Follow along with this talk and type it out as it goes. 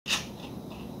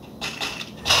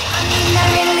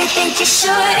think you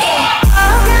should.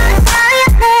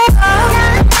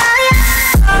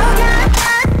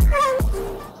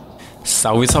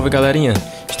 Salve, salve galerinha!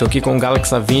 Estou aqui com o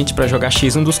Galaxy A20 para jogar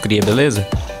X1 dos Crias, beleza?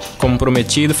 Como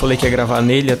prometido, falei que ia gravar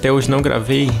nele, até hoje não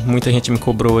gravei, muita gente me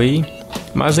cobrou aí.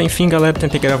 Mas enfim galera,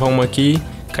 tentei gravar uma aqui,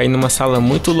 caí numa sala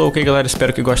muito louca aí galera,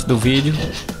 espero que gostem do vídeo.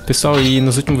 Pessoal, e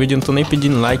nos últimos vídeos eu não tô nem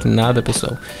pedindo like, nada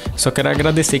pessoal. Só quero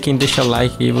agradecer quem deixa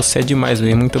like aí, você é demais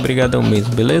mesmo, muito obrigadão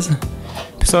mesmo, beleza?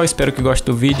 Pessoal, espero que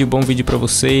gostem do vídeo, bom vídeo pra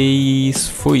vocês,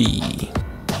 fui!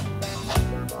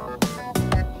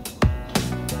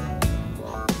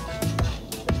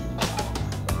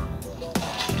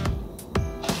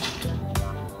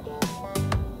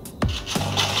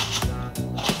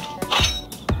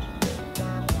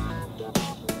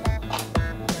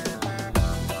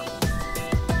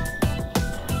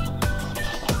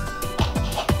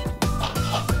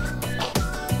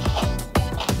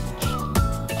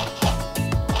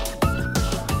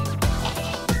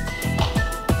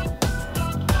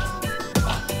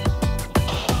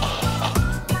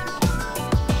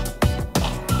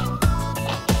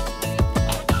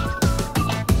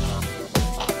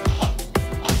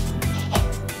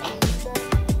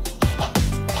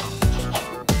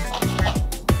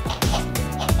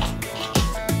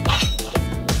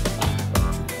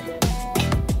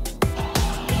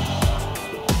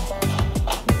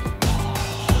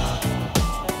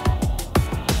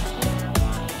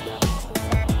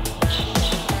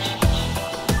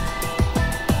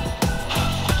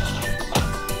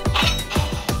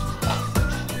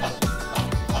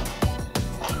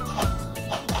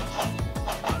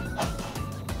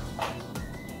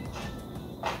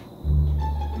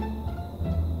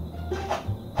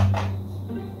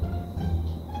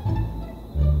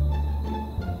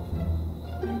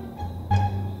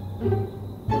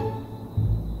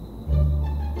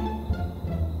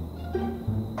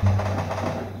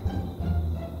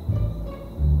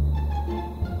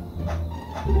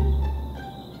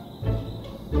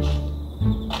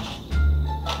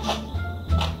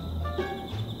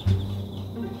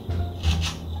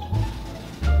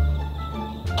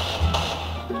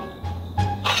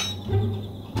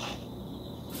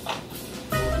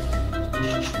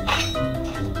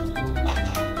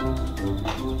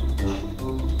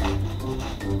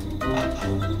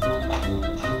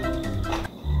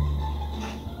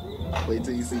 Wait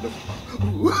till you see the.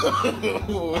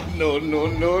 No, no,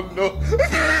 no, no.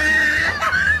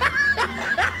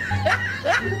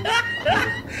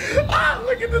 Ah,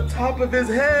 look at the top of his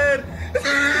head.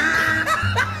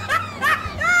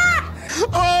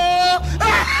 Oh!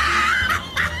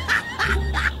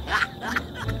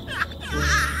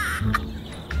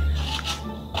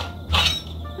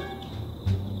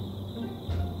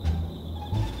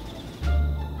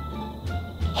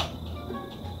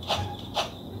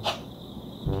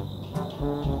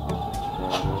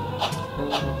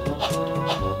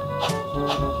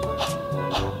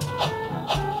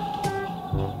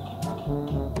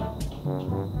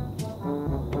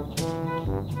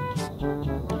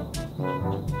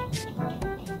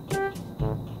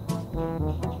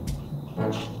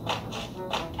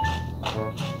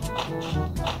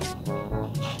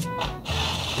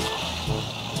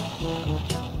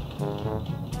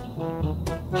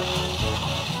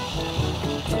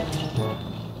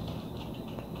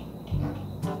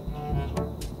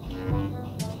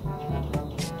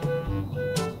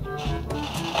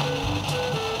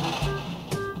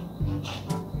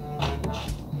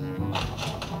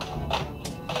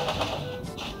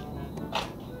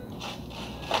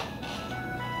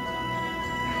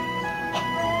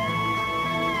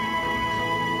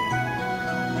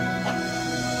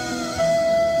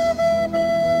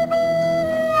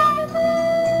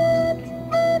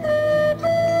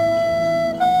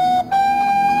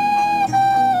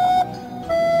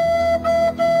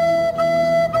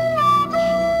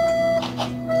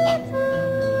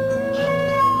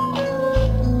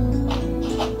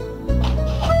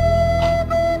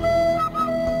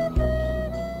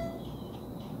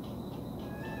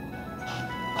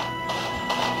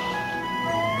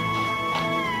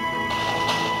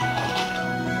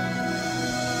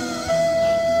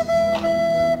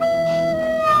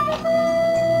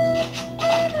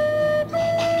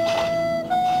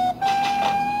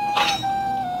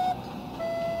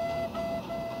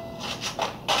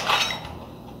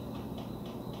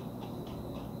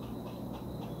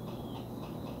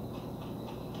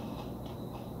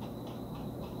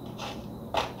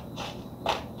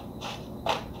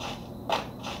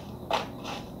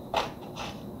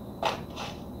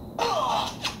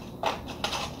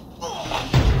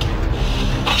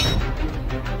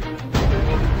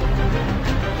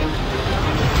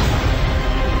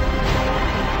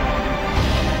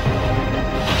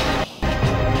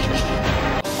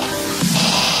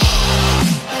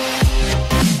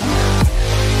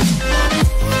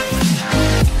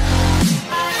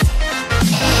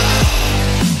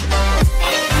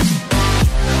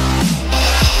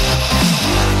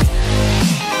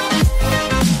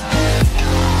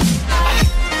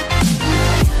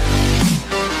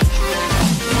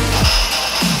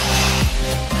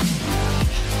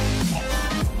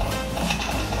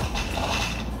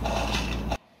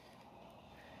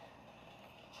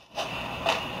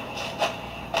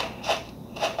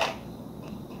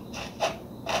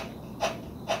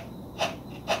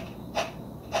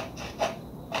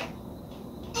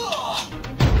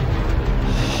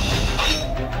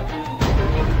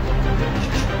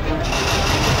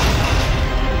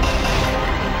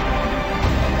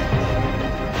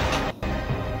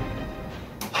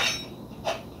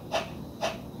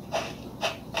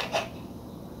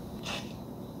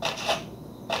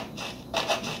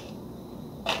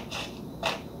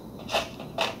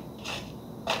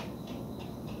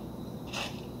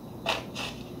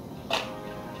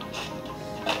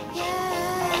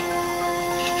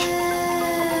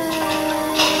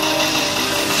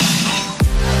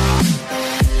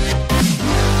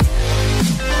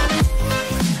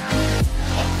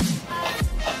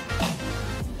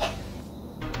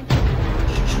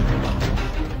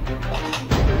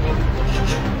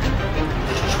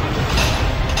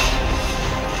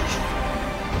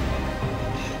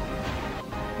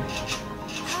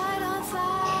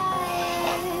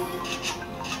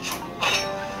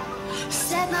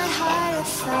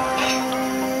 fire.